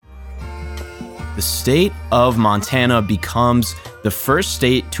the state of Montana becomes the first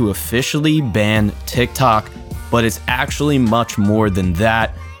state to officially ban TikTok, but it's actually much more than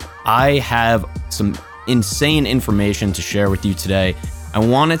that. I have some insane information to share with you today. I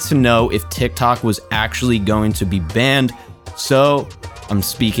wanted to know if TikTok was actually going to be banned, so I'm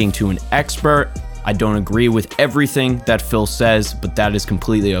speaking to an expert. I don't agree with everything that Phil says, but that is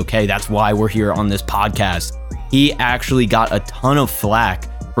completely okay. That's why we're here on this podcast. He actually got a ton of flack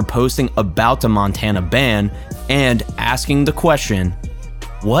for posting about the Montana ban and asking the question,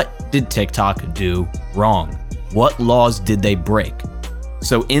 what did TikTok do wrong? What laws did they break?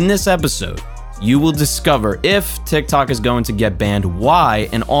 So in this episode, you will discover if TikTok is going to get banned, why,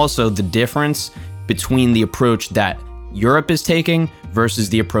 and also the difference between the approach that Europe is taking versus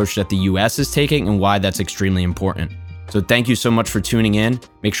the approach that the US is taking and why that's extremely important. So thank you so much for tuning in.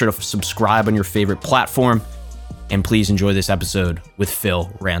 Make sure to subscribe on your favorite platform, and please enjoy this episode with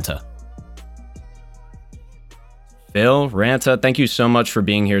Phil Ranta. Phil Ranta, thank you so much for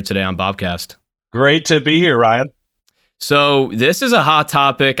being here today on Bobcast. Great to be here, Ryan. So this is a hot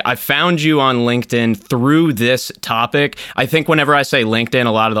topic. I found you on LinkedIn through this topic. I think whenever I say LinkedIn, a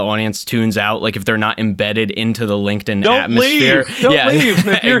lot of the audience tunes out, like if they're not embedded into the LinkedIn atmosphere. Don't leave.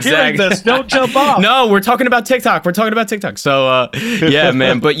 If you're hearing this, don't jump off. No, we're talking about TikTok. So yeah,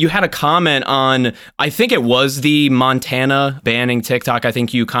 man. But you had a comment on, I think it was the Montana banning TikTok. I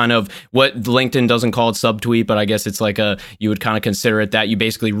think you kind of, what LinkedIn doesn't call it subtweet, but I guess it's like you would kind of consider it that you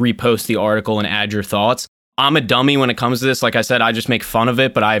basically repost the article and add your thoughts. I'm a dummy when it comes to this. Like I said, I just make fun of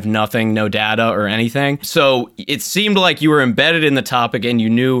it, but I have nothing, no data or anything. So it seemed like you were embedded in the topic and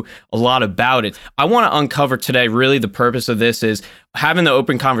you knew a lot about it. I want to uncover today, really the purpose of this is having the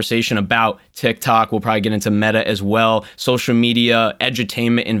open conversation about TikTok. We'll probably get into Meta as well, social media,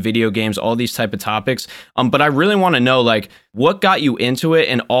 edutainment in video games, all these type of topics. But I really want to know, like, what got you into it?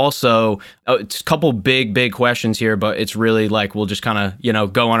 And also, it's a couple big questions here, but it's really like, we'll just kind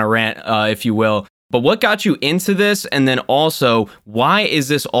of, go on a rant, if you will. But what got you into this? And then also, why is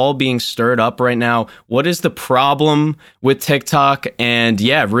this all being stirred up right now? What is the problem with TikTok? And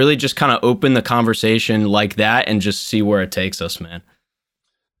yeah, really just kind of open the conversation like that and just see where it takes us, man.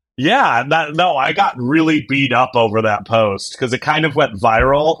 Yeah, I got really beat up over that post because it kind of went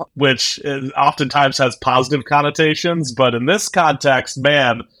viral, which oftentimes has positive connotations. But in this context,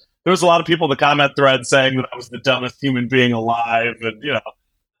 man, there was a lot of people in the comment thread saying that I was the dumbest human being alive and,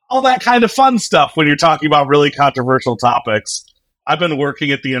 all that kind of fun stuff when you're talking about really controversial topics. I've been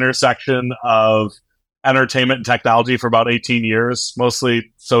working at the intersection of entertainment and technology for about 18 years,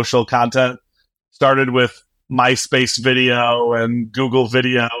 mostly social content. Started with MySpace video and Google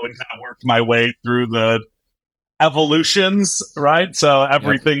video and kind of worked my way through the evolutions, right? So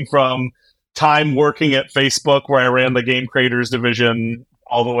everything from time working at Facebook, where I ran the game creators division,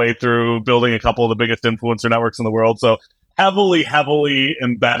 all the way through building a couple of the biggest influencer networks in the world. So heavily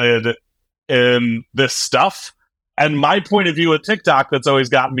embedded in this stuff. And my point of view at TikTok that's always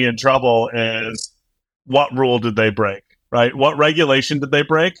gotten me in trouble is, what rule did they break, right? What regulation did they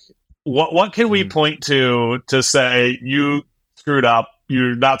break? What can we point to say, you screwed up,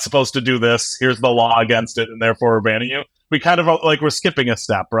 you're not supposed to do this, here's the law against it, and therefore we're banning you? We kind of like, we're skipping a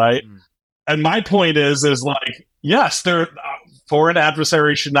step, right? And my point is like, yes, foreign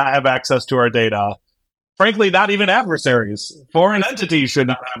adversaries should not have access to our data. Frankly, not even adversaries. Foreign entities should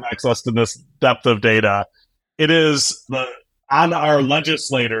not have access to this depth of data. It is on our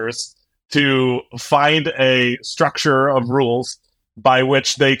legislators to find a structure of rules by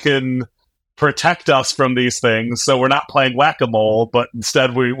which they can protect us from these things. So we're not playing whack-a-mole, but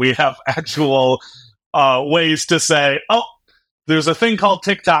instead we have actual ways to say, oh, there's a thing called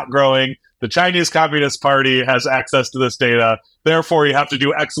TikTok growing. The Chinese Communist Party has access to this data. Therefore, you have to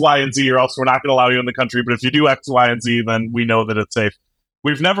do X, Y, and Z, or else we're not going to allow you in the country. But if you do X, Y, and Z, then we know that it's safe.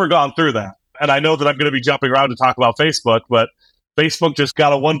 We've never gone through that. And I know that I'm going to be jumping around to talk about Facebook, but Facebook just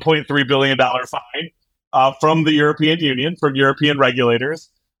got a $1.3 billion fine from the European Union, from European regulators,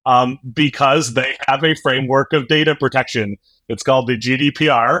 because they have a framework of data protection. It's called the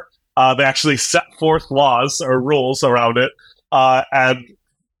GDPR. They actually set forth laws or rules around it, and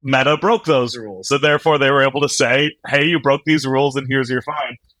Meta broke those rules. So therefore, they were able to say, hey, you broke these rules and here's your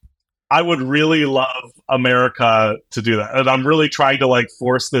fine. I would really love America to do that. And I'm really trying to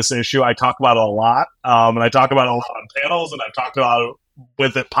force this issue. I talk about it a lot. And I talk about it a lot on panels, and I've talked about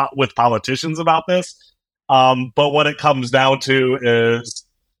it with politicians about this. But what it comes down to is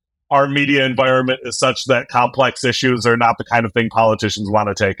our media environment is such that complex issues are not the kind of thing politicians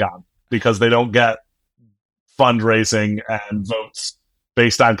want to take on, because they don't get fundraising and votes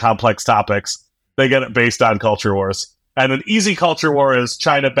based on complex topics. They get it based on culture wars. And an easy culture war is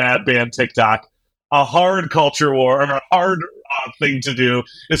China banned TikTok. a hard culture war, or a hard thing to do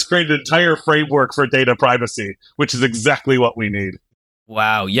is create an entire framework for data privacy, which is exactly what we need.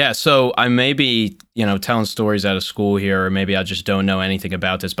 Wow. Yeah. So I may be, telling stories out of school here, or maybe I just don't know anything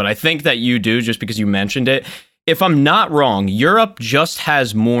about this, but I think that you do, just because you mentioned it. If I'm not wrong, Europe just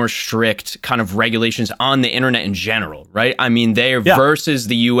has more strict kind of regulations on the internet in general, right? I mean, versus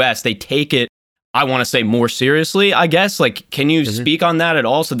the US, they take it, I want to say, more seriously, I guess. Like, can you speak on that at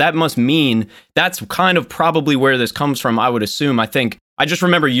all? So that must mean that's kind of probably where this comes from, I would assume. I just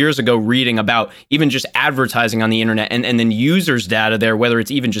remember years ago reading about even just advertising on the internet and then users' data there, whether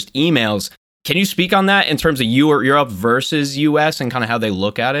it's even just emails. Can you speak on that in terms of Europe versus US and kind of how they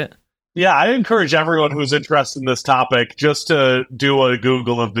look at it? Yeah, I encourage everyone who's interested in this topic just to do a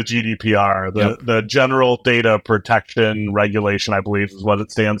Google of the GDPR, the General Data Protection Regulation, I believe is what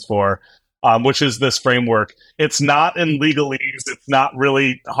it stands for, which is this framework. It's not in legalese. It's not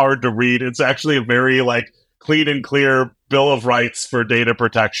really hard to read. It's actually a very clean and clear Bill of Rights for data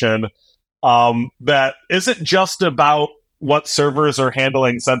protection that isn't just about what servers are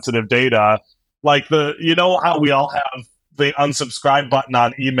handling sensitive data. Like how we all have the unsubscribe button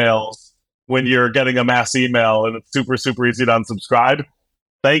on emails when you're getting a mass email and it's super, super easy to unsubscribe.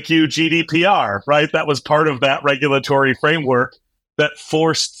 Thank you, GDPR, right? That was part of that regulatory framework that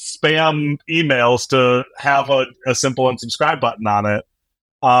forced spam emails to have a simple unsubscribe button on it.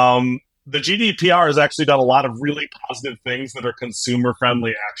 The GDPR has actually done a lot of really positive things that are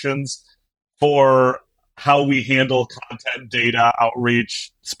consumer-friendly actions for how we handle content, data,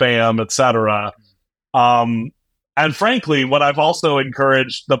 outreach, spam, etc. And frankly, what I've also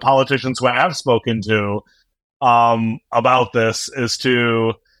encouraged the politicians who I have spoken to about this is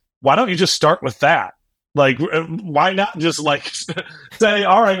why don't you just start with that? Why not just say,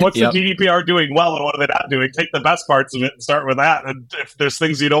 all right, what's the GDPR doing well and what are they not doing? Take the best parts of it and start with that. And if there's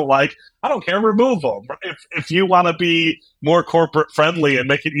things you don't like, I don't care, remove them. If you want to be more corporate friendly and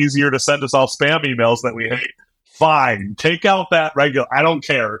make it easier to send us all spam emails that we hate, fine. Take out that I don't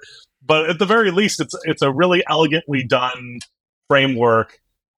care. But at the very least, it's a really elegantly done framework.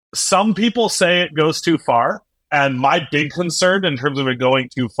 Some people say it goes too far. And my big concern in terms of it going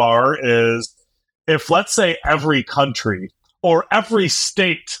too far is if, let's say, every country or every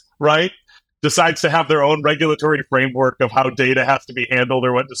state, right, decides to have their own regulatory framework of how data has to be handled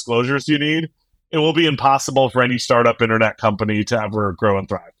or what disclosures you need, it will be impossible for any startup internet company to ever grow and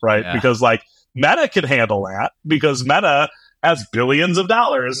thrive, right? Yeah. Because Meta can handle that because Meta has billions of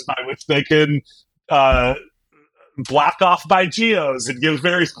dollars by which they can block off by geos and give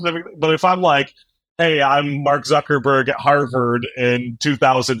very specific. But if I'm hey, I'm Mark Zuckerberg at Harvard in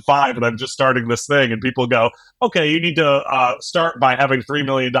 2005, and I'm just starting this thing, and people go, okay, you need to start by having $3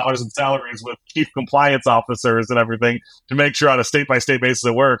 million in salaries with chief compliance officers and everything to make sure on a state-by-state basis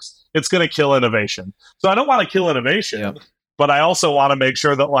it works. It's going to kill innovation. So I don't want to kill innovation, but I also want to make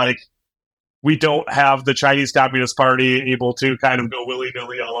sure that we don't have the Chinese Communist Party able to kind of go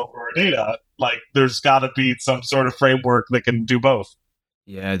willy-nilly all over our data. There's got to be some sort of framework that can do both.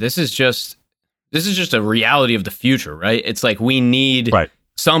 Yeah, this is just a reality of the future, right? It's we need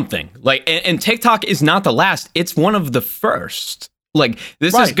something. And TikTok is not the last. It's one of the first.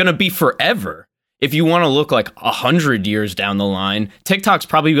 This is going to be forever. If you want to look 100 years down the line, TikTok's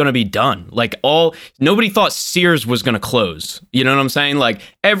probably going to be done. Nobody thought Sears was going to close. You know what I'm saying?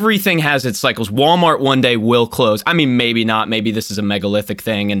 Everything has its cycles. Walmart one day will close. I mean, maybe not. Maybe this is a megalithic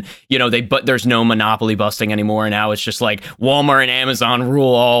thing, and but there's no monopoly busting anymore. And now it's just Walmart and Amazon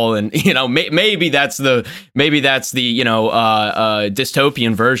rule all, and maybe that's the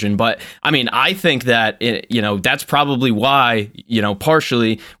dystopian version. But I mean, I think that that's probably why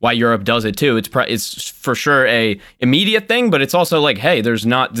partially why Europe does it too. It's for sure a immediate thing, but it's also hey,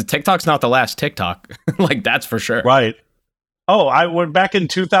 the TikTok's not the last TikTok. That's for sure. Right. Oh, I went back in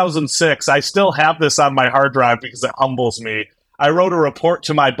 2006. I still have this on my hard drive because it humbles me. I wrote a report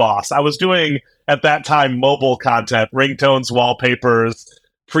to my boss. I was doing, at that time, mobile content, ringtones, wallpapers,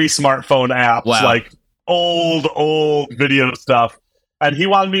 pre-smartphone apps, old video stuff. And he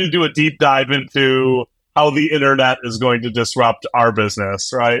wanted me to do a deep dive into how the internet is going to disrupt our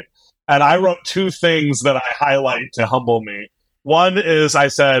business, right? And I wrote two things that I highlight to humble me. One is I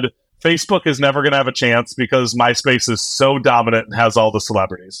said, Facebook is never going to have a chance because MySpace is so dominant and has all the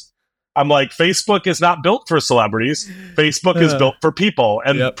celebrities. I'm Facebook is not built for celebrities. Facebook is built for people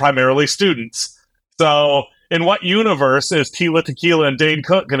and primarily students. So in what universe is Tila Tequila and Dane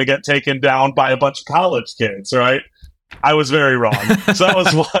Cook going to get taken down by a bunch of college kids, right? I was very wrong. So that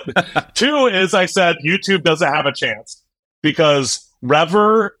was one. Two is I said YouTube doesn't have a chance because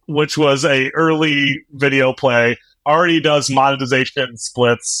Rever, which was a early video play, already does monetization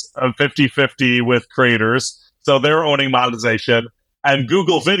splits of 50-50 with creators. So they're owning monetization. And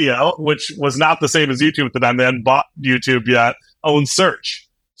Google Video, which was not the same as YouTube at the time, they hadn't bought YouTube yet, owns search.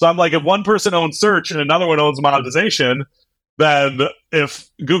 So I'm like, if one person owns search and another one owns monetization, then if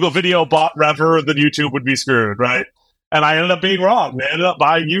Google Video bought Rever, then YouTube would be screwed, right? And I ended up being wrong. They ended up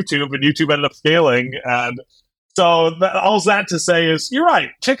buying YouTube, and YouTube ended up scaling. And so all that to say is, you're right.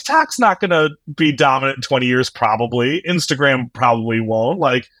 TikTok's not going to be dominant in 20 years, probably. Instagram probably won't.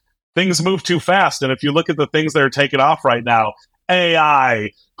 Like, things move too fast. And if you look at the things that are taking off right now,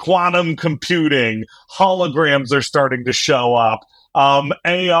 AI, quantum computing, holograms are starting to show up.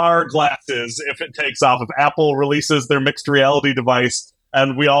 AR glasses, if it takes off, if Apple releases their mixed reality device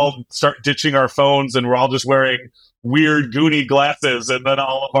and we all start ditching our phones and we're all just wearing weird goony glasses, and then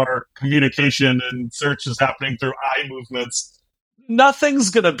all of our communication and search is happening through eye movements, nothing's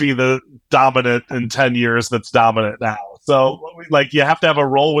going to be the dominant in 10 years that's dominant now. So, like, you have to have a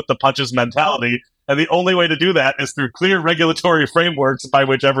roll with the punches mentality. And the only way to do that is through clear regulatory frameworks by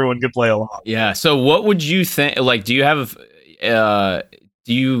which everyone can play along. Yeah. So what would you think? Like, do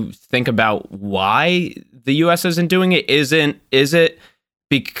you think about why the U.S. isn't doing it? Is it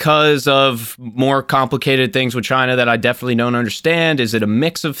because of more complicated things with China that I definitely don't understand? Is it a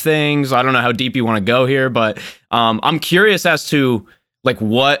mix of things? I don't know how deep you want to go here, but I'm curious as to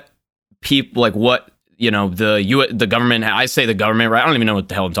what the government, I say the government, right? I don't even know what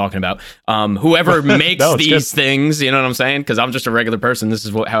the hell I'm talking about. Whoever makes these things, you know what I'm saying? Because I'm just a regular person. This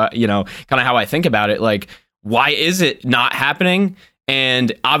is how I think about it. Like, why is it not happening?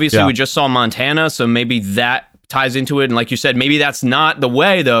 And obviously we just saw Montana, so maybe that ties into it. And like you said, maybe that's not the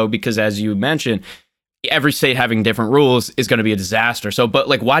way, though, because as you mentioned, every state having different rules is going to be a disaster. So,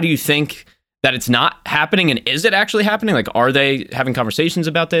 but why do you think that it's not happening? And is it actually happening? Like, are they having conversations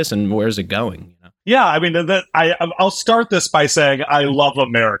about this, and where's it going? Yeah, I mean, I'll start this by saying I love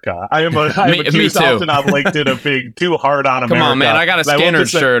America. I'm accused often on LinkedIn of being too hard on America. Come on, man. I got a Skinner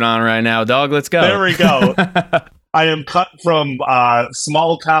shirt on right now, dog. Let's go. There we go. I am cut from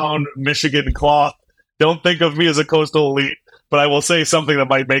small town Michigan cloth. Don't think of me as a coastal elite, but I will say something that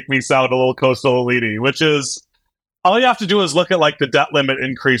might make me sound a little coastal elite-y, which is, all you have to do is look at the debt limit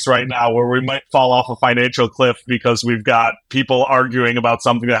increase right now, where we might fall off a financial cliff because we've got people arguing about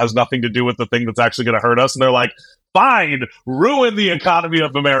something that has nothing to do with the thing that's actually going to hurt us. And they're like, fine, ruin the economy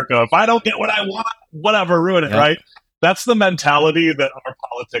of America. If I don't get what I want, whatever, ruin it, right? That's the mentality that our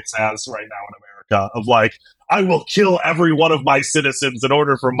politics has right now in America, of I will kill every one of my citizens in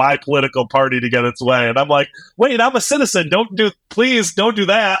order for my political party to get its way. And I'm like, wait, I'm a citizen. Please don't do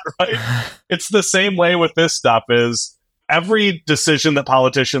that, right? It's the same way with this stuff. Is every decision that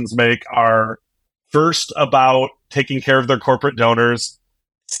politicians make are first about taking care of their corporate donors,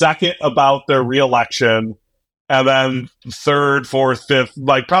 second about their reelection, and then third, fourth, fifth,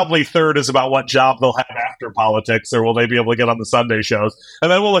 probably third is about what job they'll have after politics, or will they be able to get on the Sunday shows.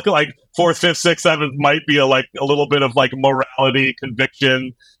 And then we'll look at fourth, fifth, sixth, seventh might be a little bit of morality,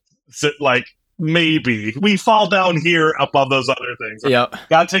 conviction, maybe. We fall down here above those other things. Yeah.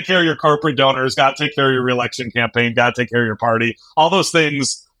 Got to take care of your corporate donors, got to take care of your reelection campaign, got to take care of your party, all those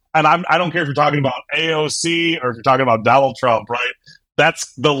things. And I don't care if you're talking about AOC or if you're talking about Donald Trump, right?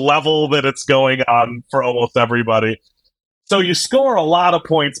 That's the level that it's going on for almost everybody. So you score a lot of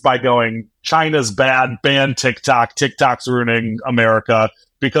points by going, China's bad, ban TikTok, TikTok's ruining America,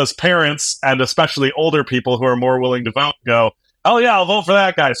 because parents, and especially older people who are more willing to vote, go, oh yeah, I'll vote for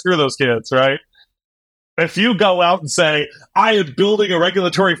that guy, screw those kids, right? If you go out and say, I am building a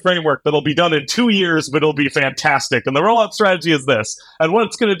regulatory framework that'll be done in 2 years, but it'll be fantastic, and the rollout strategy is this, and what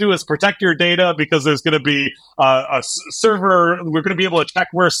it's going to do is protect your data because there's going to be a server, we're going to be able to check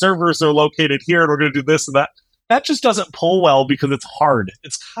where servers are located here, and we're going to do this and that. That just doesn't pull well because it's hard.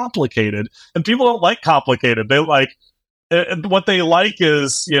 It's complicated, and people don't like complicated. They what they like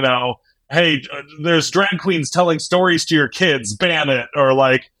is, hey, there's drag queens telling stories to your kids, ban it, or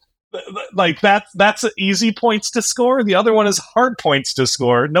that's easy points to score. The other one is hard points to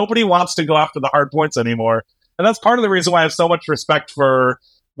score. Nobody wants to go after the hard points anymore. And that's part of the reason why I have so much respect for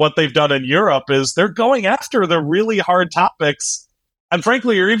what they've done in Europe, is they're going after the really hard topics. And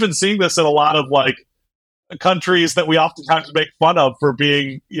frankly, you're even seeing this in a lot of countries that we oftentimes make fun of for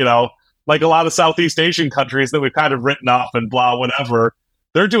being, a lot of Southeast Asian countries that we've kind of written off and blah, whatever.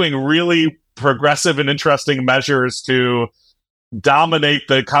 They're doing really progressive and interesting measures to dominate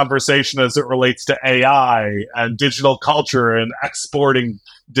the conversation as it relates to AI and digital culture and exporting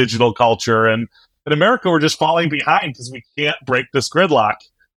digital culture. And in America, we're just falling behind because we can't break this gridlock.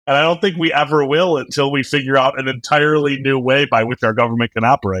 And I don't think we ever will until we figure out an entirely new way by which our government can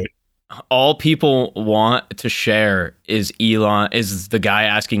operate. all people want to share is the guy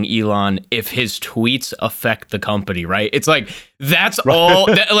asking Elon if his tweets affect the company, right? It's like, that's all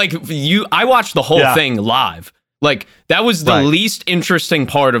like I watched the whole thing live. Like, that was the least interesting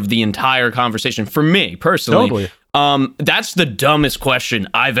part of the entire conversation for me personally. Totally. That's the dumbest question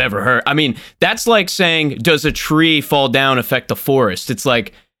I've ever heard. I mean, that's like saying, does a tree fall down affect the forest? It's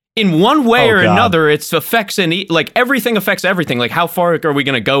like, in one way or another, it's affects like everything affects everything. Like, how far are we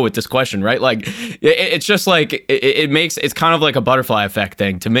going to go with this question, right? Like, it's just like, it's kind of like a butterfly effect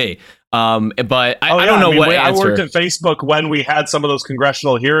thing to me. But I don't know what answer. I worked at Facebook when we had some of those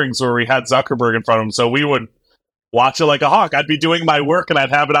congressional hearings where we had Zuckerberg in front of him, so we would watch it like a hawk. I'd be doing my work and I'd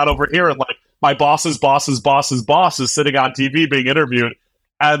have it out over here, and like my boss's boss's boss's boss is sitting on TV being interviewed,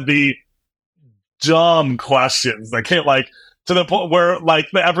 and the dumb questions, I can't, like, to the point where like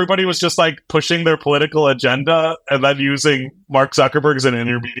everybody was just like pushing their political agenda and then using Mark Zuckerberg as an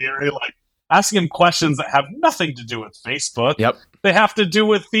intermediary, like asking him questions that have nothing to do with Facebook. Yep. They have to do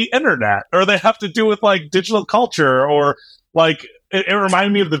with the internet, or they have to do with like digital culture, or like it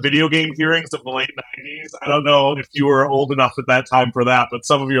reminded me of the video game hearings of the late 90s. I don't know if you were old enough at that time for that, but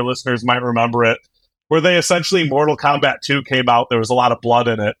some of your listeners might remember it, where they essentially, Mortal Kombat 2 came out. There was a lot of blood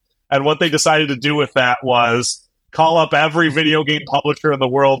in it. And what they decided to do with that was call up every video game publisher in the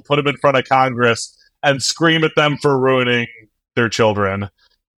world, put them in front of Congress, and scream at them for ruining their children.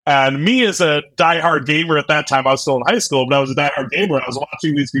 And me, as a diehard gamer at that time, I was still in high school, but I was a diehard gamer. I was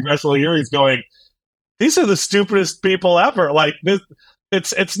watching these congressional hearings going, these are the stupidest people ever. Like,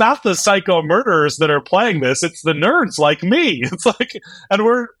 it's not the psycho murderers that are playing this. It's the nerds like me. It's like, and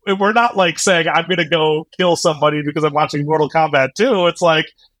we're not like saying, I'm going to go kill somebody because I'm watching Mortal Kombat 2. It's like,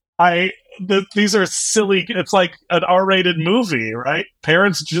 these are silly. It's like an R-rated movie, right?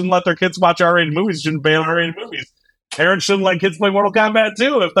 Parents shouldn't let their kids watch R-rated movies. Shouldn't ban R-rated movies. Parents shouldn't let kids play Mortal Kombat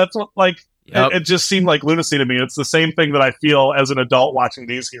 2. If that's what, like, it just seemed like lunacy to me. It's the same thing that I feel as an adult watching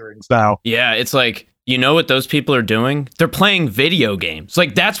these hearings now. Yeah, it's like, you know what those people are doing? They're playing video games.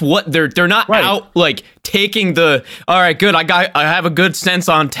 Like, that's what they're not out like taking the, all right, good, I have a good sense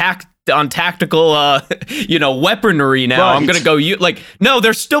on tactical weaponry now. I'm gonna go no,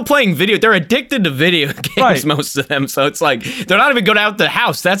 they're still playing video. They're addicted to video games, most of them. So it's like, they're not even going out the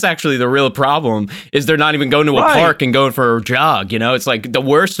house. That's actually the real problem, is they're not even going to a park and going for a jog. It's like the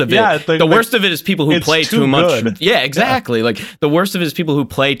worst of it. The worst of it is people who play too much. Yeah, exactly. Yeah. Like, the worst of it is people who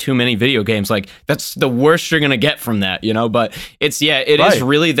play too many video games. Like, that's the worst you're gonna get from that, but it is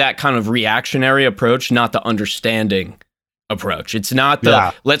really that kind of reactionary approach, not the understanding approach. It's not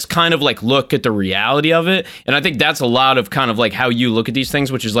the let's kind of like look at the reality of it. And I think that's a lot of kind of like how you look at these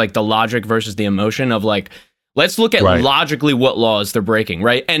things, which is like the logic versus the emotion of like, let's look at logically what laws they're breaking,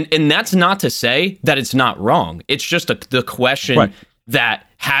 right? And that's not to say that it's not wrong. It's just the question that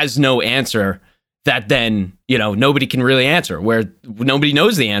has no answer, that then, nobody can really answer, where nobody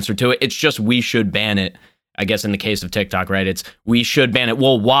knows the answer to it. It's just, we should ban it. I guess in the case of TikTok, right? It's, we should ban it.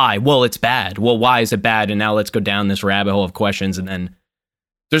 Well, why? Well, it's bad. Well, why is it bad? And now let's go down this rabbit hole of questions, and then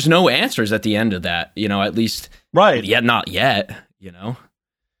there's no answers at the end of that, at least. Right. Yet, not yet,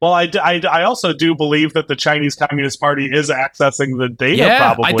 Well, I also do believe that the Chinese Communist Party is accessing the data,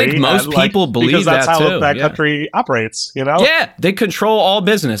 probably. I think most people believe that, too. Because that's how that country operates, Yeah, they control all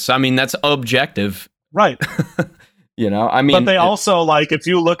business. I mean, that's objective. Right. I mean, but they also, like, if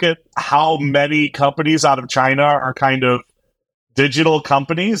you look at how many companies out of China are kind of digital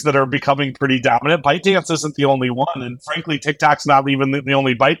companies that are becoming pretty dominant, ByteDance isn't the only one. And frankly, TikTok's not even the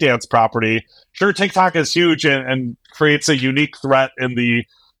only ByteDance property. Sure, TikTok is huge and creates a unique threat in the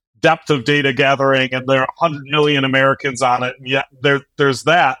depth of data gathering, and there are 100 million Americans on it. And yet there's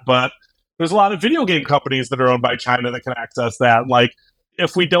that, but there's a lot of video game companies that are owned by China that can access that. Like,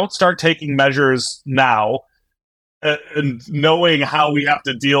 if we don't start taking measures now, and knowing how we have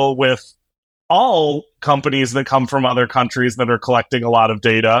to deal with all companies that come from other countries that are collecting a lot of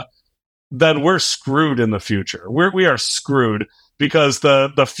data, then we're screwed in the future. We are screwed, because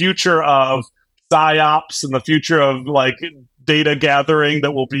the future of psyops and the future of like data gathering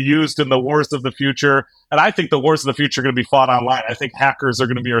that will be used in the wars of the future, and I think the wars of the future are going to be fought online. I think hackers are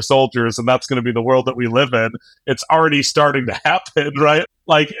going to be our soldiers, and that's going to be the world that we live in. It's already starting to happen, right?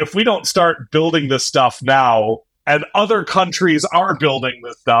 Like, if we don't start building this stuff now, and other countries are building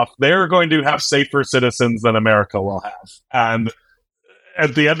this stuff, they're going to have safer citizens than America will have. And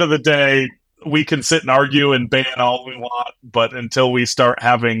at the end of the day, we can sit and argue and ban all we want, but until we start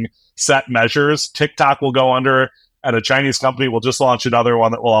having set measures, TikTok will go under, and a Chinese company will just launch another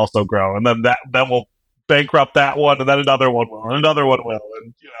one that will also grow. And then will bankrupt that one, and then another one will, and another one will.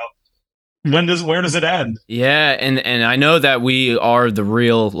 And, where does it end? Yeah, and I know that we are the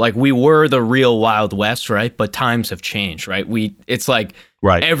real, like we were the real Wild West, right? But times have changed, right? It's like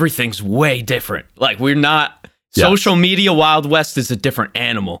Right. everything's way different. Like we're not Yes. social media Wild West is a different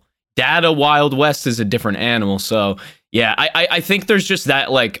animal. Data Wild West is a different animal. So yeah, I think there's just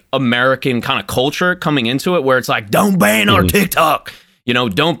that like American kind of culture coming into it where it's like, don't ban our TikTok. You know,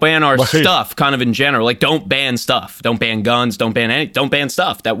 don't ban our stuff kind of in general. Like don't ban stuff. Don't ban guns. Don't ban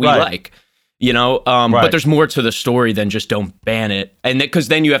stuff that we like. You know, but there's more to the story than just don't ban it. And because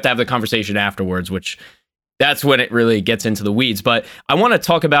then you have to have the conversation afterwards, which that's when it really gets into the weeds. But I want to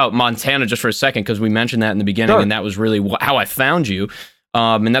talk about Montana just for a second, because we mentioned that in the beginning, and that was really how I found you.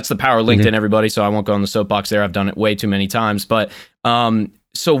 And that's the power of LinkedIn, everybody. So I won't go on the soapbox there. I've done it way too many times. But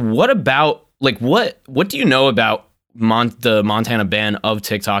so what about, like, what do you know about the Montana ban of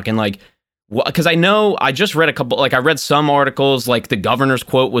TikTok? And like, because I know I just read I read some articles, like the governor's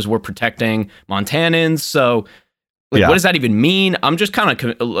quote was, "We're protecting Montanans." So like, what does that even mean? I'm just kind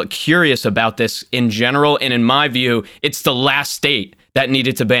of curious about this in general. And in my view, it's the last state that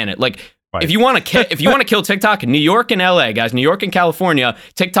needed to ban it. Like, if you want to kill TikTok, New York and LA, guys, New York and California,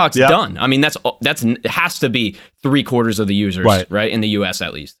 TikTok's done. I mean, it has to be 3/4 of the users, right? In the US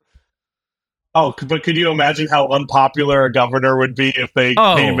at least. Oh, but could you imagine how unpopular a governor would be if they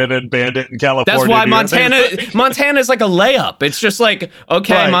came in and banned it in California? That's why Montana is like a layup. It's just like,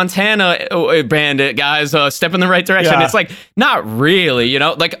 okay, Montana banned it, guys. Step in the right direction. Yeah. It's like, not really, you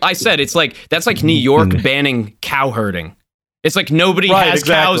know? Like I said, it's like, that's like New York banning cow herding. It's like nobody has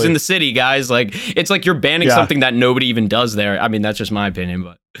cows in the city, guys. Like, it's like you're banning something that nobody even does there. I mean, that's just my opinion,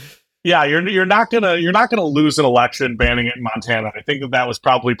 but... Yeah, you're not gonna lose an election banning it in Montana. I think that was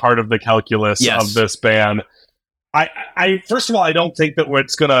probably part of the calculus of this ban. I first of all, I don't think that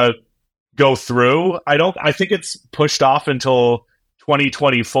it's gonna go through. I think it's pushed off until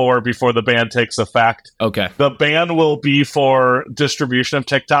 2024 before the ban takes effect. Okay. The ban will be for distribution of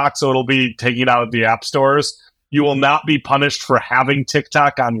TikTok, so it'll be taken out of the app stores. You will not be punished for having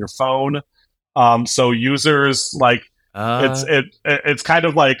TikTok on your phone. So users like. It's kind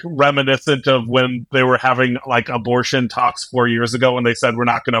of like reminiscent of when they were having like abortion talks 4 years ago when they said we're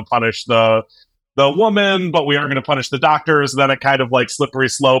not going to punish the woman, but we are going to punish the doctors. And then it kind of like slippery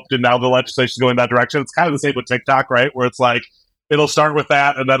sloped, and now the legislation's going that direction. It's kind of the same with TikTok, right? Where it's like it'll start with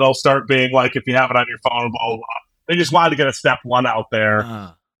that, and then it'll start being like if you have it on your phone, blah blah blah. They just wanted to get a step one out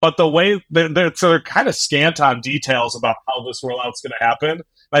there. But the way they're kind of scant on details about how this rollout's going to happen.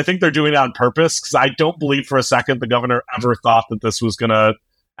 I think they're doing it on purpose because I don't believe for a second the governor ever thought that this was going to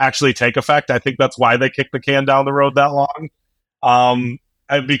actually take effect. I think that's why they kicked the can down the road that long.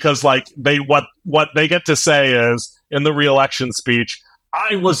 And because like what they get to say is in the re-election speech,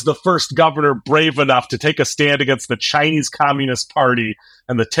 I was the first governor brave enough to take a stand against the Chinese Communist Party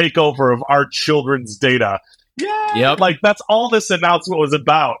and the takeover of our children's data. Yeah, like that's all this announcement was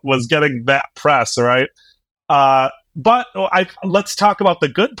about, was getting that press, right? But let's talk about the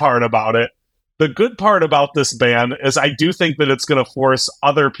good part about it. The good part about this ban is I do think that it's going to force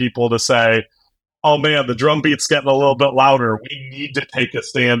other people to say, oh man, the drumbeat's getting a little bit louder. We need to take a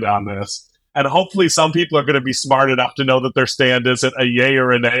stand on this. And hopefully some people are going to be smart enough to know that their stand isn't a yay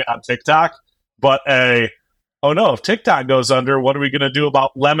or a nay on TikTok, but oh no, if TikTok goes under, what are we going to do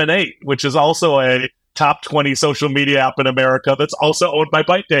about Lemonade, which is also a top 20 social media app in America that's also owned by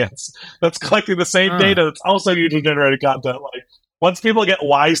ByteDance, that's collecting the same data that's also user-generated content. Like, once people get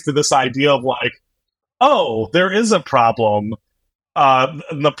wise to this idea of like, oh, there is a problem,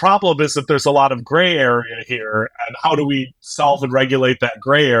 the problem is that there's a lot of gray area here, and how do we solve and regulate that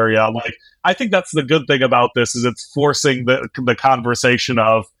gray area? Like, I think that's the good thing about this, is it's forcing the conversation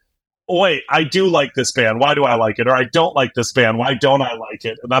of, oh, wait, I do like this band, why do I like it? Or I don't like this band, why don't I like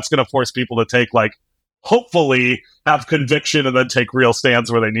it? And that's going to force people to take like, hopefully have conviction and then take real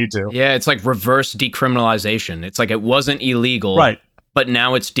stands where they need to. Yeah, it's like reverse decriminalization. It's like it wasn't illegal, right? But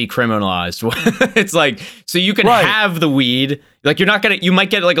now it's decriminalized. It's like, so you can have the weed. Like you might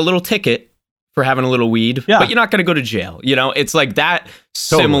get like a little ticket for having a little weed, but you're not going to go to jail. You know, it's like that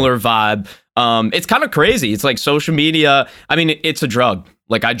similar vibe. It's kind of crazy. It's like social media. I mean, it's a drug.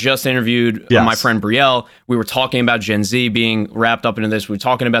 Like I just interviewed my friend Brielle. We were talking about Gen Z being wrapped up into this. We were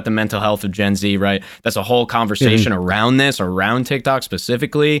talking about the mental health of Gen Z, right? That's a whole conversation around this, around TikTok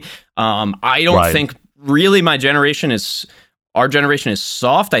specifically. I don't think really our generation is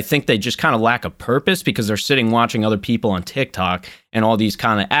soft. I think they just kind of lack a purpose because they're sitting watching other people on TikTok and all these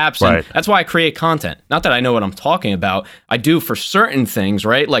kind of apps. And that's why I create content. Not that I know what I'm talking about. I do for certain things,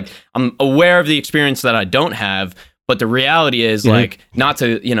 right? Like I'm aware of the experience that I don't have, But the reality is, like, not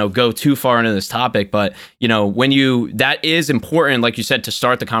to, go too far into this topic, but, that is important, like you said, to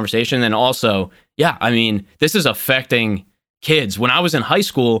start the conversation. And also, yeah, I mean, this is affecting kids. When I was in high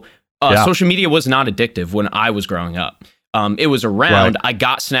school, social media was not addictive when I was growing up. It was around. I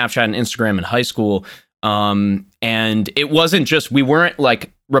got Snapchat and Instagram in high school. And it wasn't just, we weren't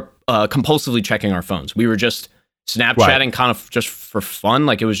like compulsively checking our phones. We were just Snapchatting kind of just for fun.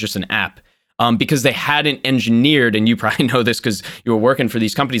 Like, it was just an app. Because they hadn't engineered, and you probably know this because you were working for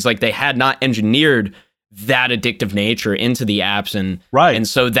these companies, like they had not engineered that addictive nature into the apps. And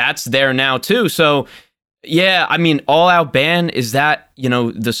so that's there now too. So yeah, I mean, all out ban, is that,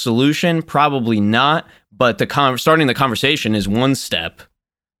 the solution? Probably not. But starting the conversation is one step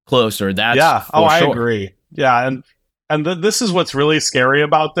closer. That's I agree. Yeah. And this is what's really scary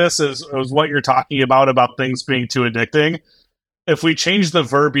about this is what you're talking about things being too addicting. If we change the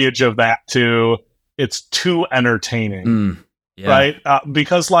verbiage of that to it's too entertaining, right?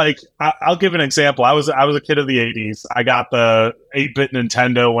 Because like I'll give an example. I was a kid of the 80s. I got the 8-bit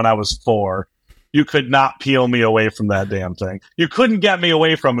Nintendo when I was 4. You could not peel me away from that damn thing. You couldn't get me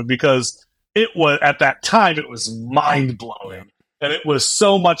away from it because it was, at that time, it was mind blowing, and it was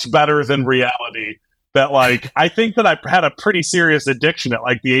so much better than reality that, like, I think that I had a pretty serious addiction at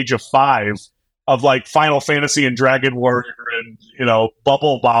like the age of 5. Of like Final Fantasy and Dragon Warrior and,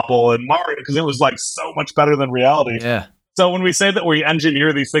 Bubble Bobble and Mario, because it was like so much better than reality. Yeah. So when we say that we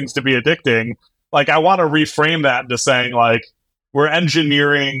engineer these things to be addicting, like, I want to reframe that into saying, like, we're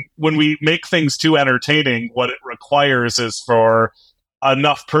engineering, when we make things too entertaining, what it requires is for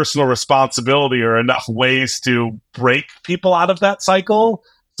enough personal responsibility or enough ways to break people out of that cycle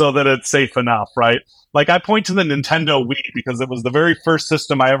so that it's safe enough, right? Like, I point to the Nintendo Wii because it was the very first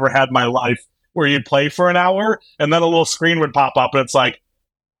system I ever had in my life where you'd play for an hour and then a little screen would pop up and it's like,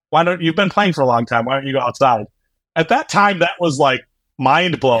 you've been playing for a long time, why don't you go outside? At that time, that was like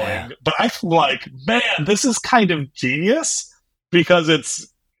mind blowing. Yeah. But I feel like, man, this is kind of genius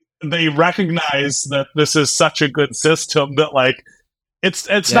because they recognize that this is such a good system that, like, it's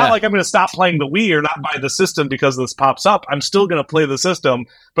not like I'm going to stop playing the Wii or not buy the system because this pops up. I'm still going to play the system,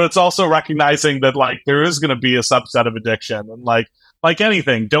 but it's also recognizing that, like, there is going to be a subset of addiction. And like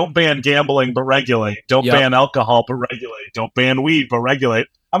anything, don't ban gambling, but regulate. Don't ban alcohol, but regulate. Don't ban weed, but regulate.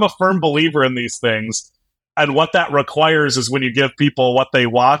 I'm a firm believer in these things. And what that requires is when you give people what they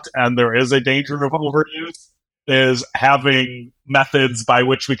want, and there is a danger of overuse, is having methods by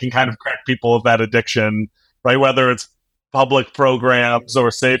which we can kind of crack people of that addiction, right? Whether it's public programs or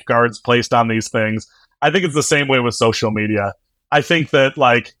safeguards placed on these things. I think it's the same way with social media. I think that,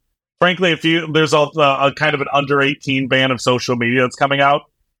 like, frankly, there's a kind of an under 18 ban of social media that's coming out,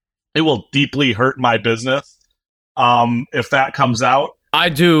 it will deeply hurt my business if that comes out. I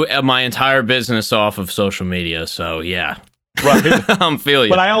do my entire business off of social media, so yeah. Right. I'm feeling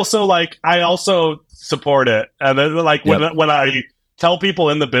you. But I also support it. And then, like, when I tell people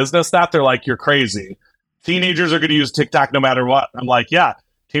in the business that, they're like, you're crazy. Teenagers are going to use TikTok no matter what. I'm like, yeah,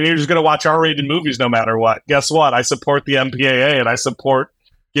 teenagers are going to watch R-rated movies no matter what. Guess what? I support the MPAA and I support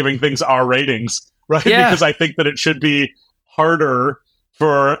giving things R ratings, right? Yeah. Because I think that it should be harder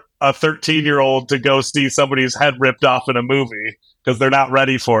for a 13-year-old to go see somebody's head ripped off in a movie because they're not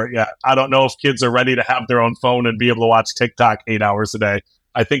ready for it yet. I don't know if kids are ready to have their own phone and be able to watch TikTok 8 hours a day.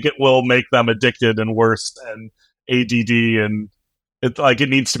 I think it will make them addicted and worse and ADD, and it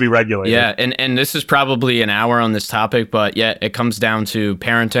needs to be regulated. Yeah, and this is probably an hour on this topic, but yeah, it comes down to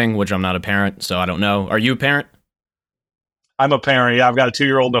parenting, which I'm not a parent, so I don't know. Are you a parent? I'm a parent. Yeah, I've got a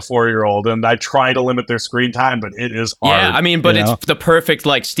 2-year-old and a 4-year-old, and I try to limit their screen time, but it is hard. Yeah, I mean, but it's the perfect,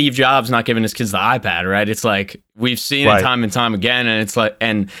 like, Steve Jobs not giving his kids the iPad, right? It's like, we've seen it time and time again, and it's like,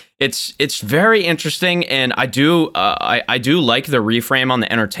 and it's very interesting, and I do like the reframe on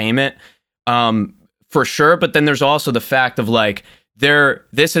the entertainment, for sure. But then there's also the fact of, like,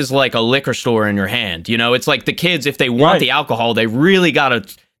 this is like a liquor store in your hand. It's like the kids, if they want the alcohol, they really gotta.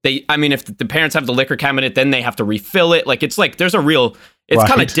 If the parents have the liquor cabinet, then they have to refill it. Like, it's like, there's it's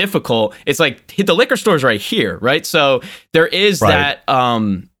kind of difficult. It's like, the liquor store's right here, right? So there is that,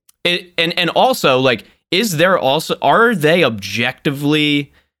 and also, like, are they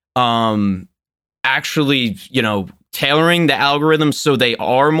objectively, actually, tailoring the algorithms so they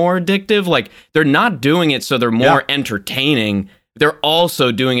are more addictive? Like, they're not doing it so they're more entertaining. They're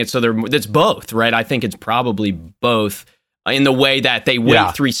also doing it so it's both, right? I think it's probably both. In the way that they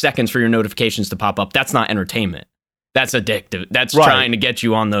wait 3 seconds for your notifications to pop up. That's not entertainment. That's addictive. That's trying to get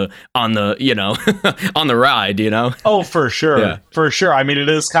you on the on the ride, Oh, for sure. Yeah. For sure. I mean, it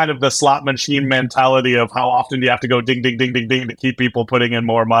is kind of the slot machine mentality of how often do you have to go ding, ding, ding, ding, ding to keep people putting in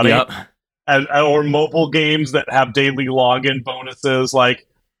more money. Yep. and or mobile games that have daily login bonuses. Like,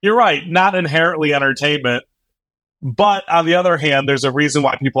 you're right, not inherently entertainment. But on the other hand, there's a reason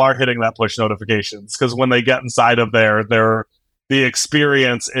why people are hitting that push notifications, because when they get inside of there, the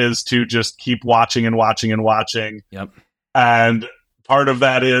experience is to just keep watching and watching and watching. Yep. And part of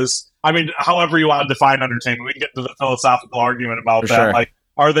that is, I mean, however you want to define entertainment, we can get to the philosophical argument about that. Sure. Like,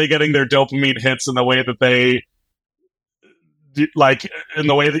 are they getting their dopamine hits in the way that they, like, in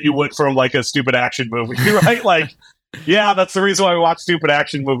the way that you would from like a stupid action movie, right? Like, yeah, that's the reason why we watch stupid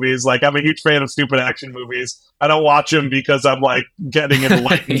action movies. Like, I'm a huge fan of stupid action movies. I don't watch them because I'm like getting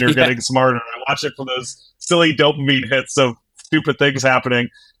enlightened or getting smarter. I watch it for those silly dopamine hits of stupid things happening.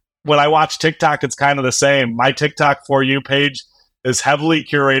 When I watch TikTok, it's kind of the same. My TikTok For You page is heavily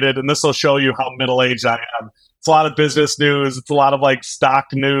curated, and this will show you how middle-aged I am. It's a lot of business news. It's a lot of like stock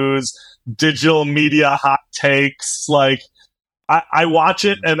news, digital media hot takes. Like, I watch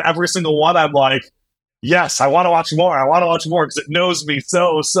it, and every single one I'm like, yes, I want to watch more. I want to watch more because it knows me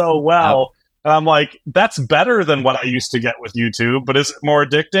so well. And I'm like, that's better than what I used to get with YouTube. But is it more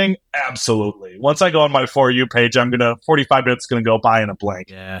addicting? Absolutely. Once I go on my For You page, 45 minutes going to go by in a blink.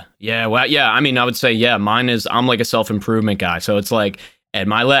 Yeah. Well, yeah. I mean, I would say, yeah, mine is, I'm like a self-improvement guy. So it's like Ed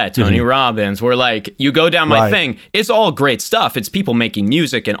Milet, Tony Robbins, where like you go down my thing, it's all great stuff. It's people making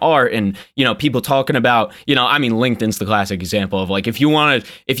music and art and, you know, people talking about, you know, I mean, LinkedIn's the classic example of like, if you want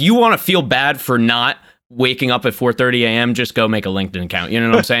to feel bad for not waking up at 4:30 a.m., just go make a LinkedIn account. You know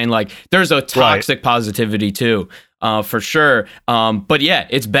what I'm saying? Like, there's a toxic positivity too, for sure. But yeah,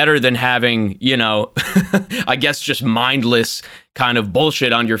 it's better than having, you know, I guess just mindless kind of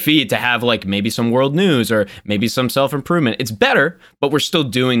bullshit on your feed to have like maybe some world news or maybe some self-improvement. It's better, but we're still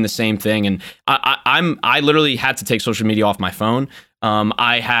doing the same thing. And I literally had to take social media off my phone.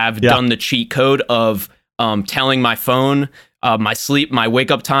 I have done the cheat code of telling my phone my sleep, my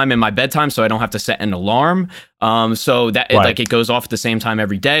wake up time, and my bedtime, so I don't have to set an alarm. So that like it goes off at the same time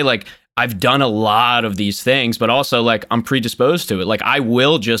every day. Like, I've done a lot of these things, but also like I'm predisposed to it. Like, I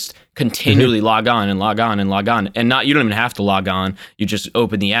will just continually log on and log on and log on, and you don't even have to log on. You just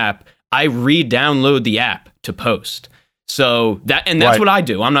open the app. I re-download the app to post. So that's what I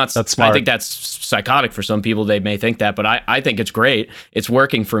do. I'm not. That's smart. I think that's psychotic for some people. They may think that, but I think it's great. It's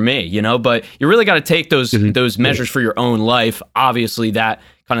working for me, you know. But you really got to take those measures for your own life. Obviously, that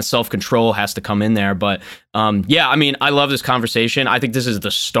kind of self-control has to come in there. But yeah, I mean, I love this conversation. I think this is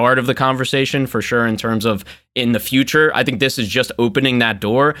the start of the conversation for sure. In terms of in the future, I think this is just opening that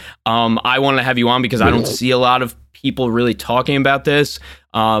door. I want to have you on because I don't see a lot of people really talking about this,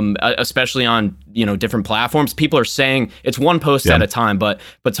 especially on, you know, different platforms. People are saying it's one post at a time, but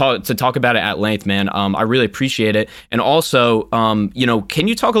to talk about it at length, man, I really appreciate it. And also, you know, can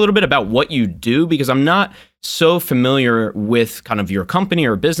you talk a little bit about what you do? Because I'm not so familiar with kind of your company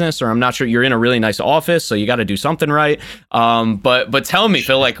or business, or I'm not sure. You're in a really nice office, so you got to do something right. But tell me,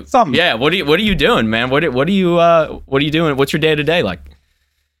 Phil, like, yeah, what are you doing, man? What are you doing? What's your day to day like?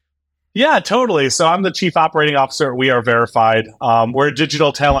 Yeah, totally. So I'm the chief operating officer at We Are Verified. We're a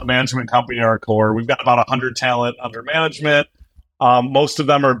digital talent management company at our core. We've got about 100 talent under management. Most of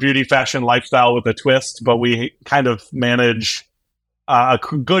them are beauty, fashion, lifestyle with a twist, but we kind of manage a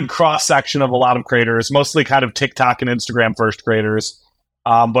good cross-section of a lot of creators, mostly kind of TikTok and Instagram first creators,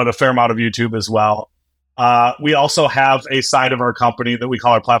 but a fair amount of YouTube as well. We also have a side of our company that we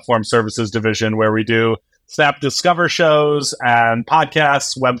call our platform services division, where we do Snap Discover shows and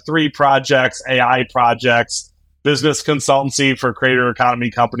podcasts, Web3 projects, AI projects, business consultancy for creator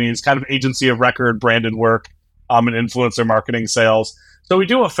economy companies, kind of agency of record, branded work, and influencer marketing sales. So we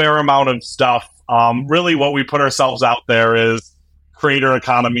do a fair amount of stuff. Really what we put ourselves out there is creator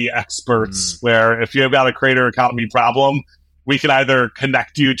economy experts, where if you've got a creator economy problem, we can either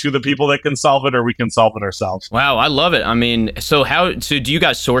connect you to the people that can solve it, or we can solve it ourselves. Wow, I love it. I mean, so do you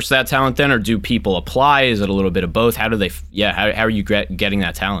guys source that talent then, or do people apply? Is it a little bit of both? How do they? Yeah, how are you getting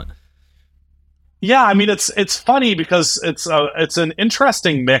that talent? Yeah, I mean, it's funny because it's an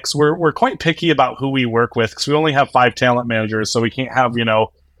interesting mix. We're quite picky about who we work with because we only have 5 talent managers, so we can't have, you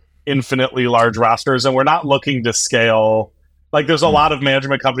know, infinitely large rosters, and we're not looking to scale. Like, there's a lot of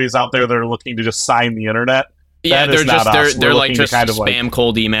management companies out there that are looking to just sign the internet. Yeah, they're like just kind of spam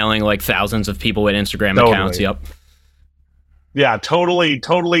cold emailing like thousands of people with Instagram accounts. Yep. Yeah, totally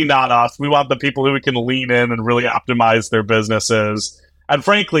not us. We want the people who we can lean in and really optimize their businesses, and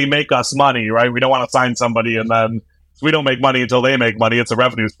frankly, make us money. Right? We don't want to sign somebody and then we don't make money until they make money. It's a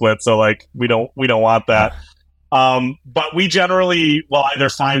revenue split, so like we don't want that. But we generally will either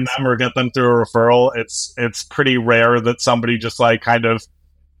find them or get them through a referral. It's pretty rare that somebody just like kind of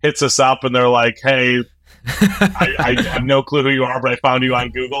hits us up and they're like, "Hey, I have no clue who you are, but I found you on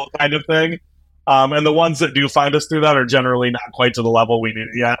Google kind of thing. And the ones that do find us through that are generally not quite to the level we need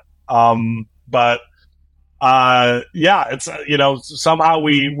it yet. But yeah, it's somehow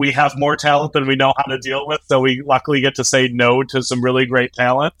we have more talent than we know how to deal with, so we luckily get to say no to some really great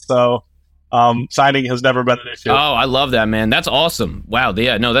talent. So signing has never been an issue. Oh, I love that, man. That's awesome. Wow.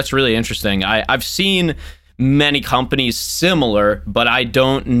 Yeah, no, that's really interesting. I've seen many companies similar, but I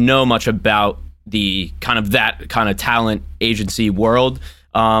don't know much about the that kind of talent agency world.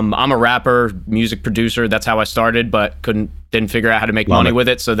 I'm a rapper, music producer. That's how I started, but didn't figure out how to make money with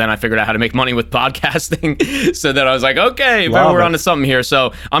it. So then I figured out how to make money with podcasting. So then I was like, okay, we're onto something here.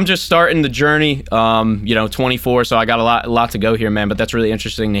 So I'm just starting the journey. 24, so I got a lot to go here, man. But that's really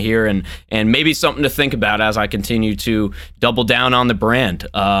interesting to hear, and maybe something to think about as I continue to double down on the brand.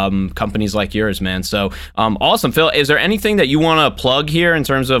 Companies like yours, man. So awesome, Phil. Is there anything that you want to plug here in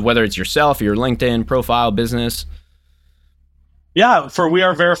terms of whether it's yourself, your LinkedIn profile, business? Yeah, for We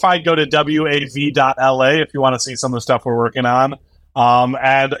Are Verified, go to wav.la if you want to see some of the stuff we're working on.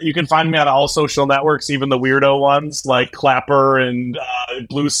 And you can find me on all social networks, even the weirdo ones like Clapper and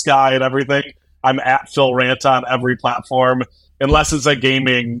Blue Sky and everything. I'm at Phil Ranta on every platform, unless it's a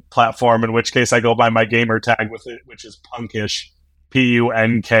gaming platform, in which case I go by my gamer tag with it, which is Punkish,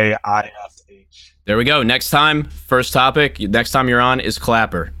 Punkish. There we go. Next time, first topic, next time you're on is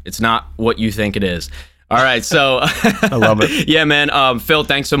Clapper. It's not what you think it is. All right, so I love it. Yeah, man. Phil,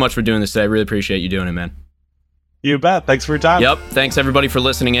 thanks so much for doing this today. I really appreciate you doing it, man. You bet. Thanks for your time. Yep. Thanks everybody for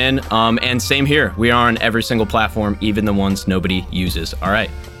listening in. And same here. We are on every single platform, even the ones nobody uses. All right.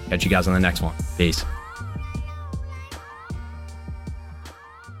 Catch you guys on the next one. Peace.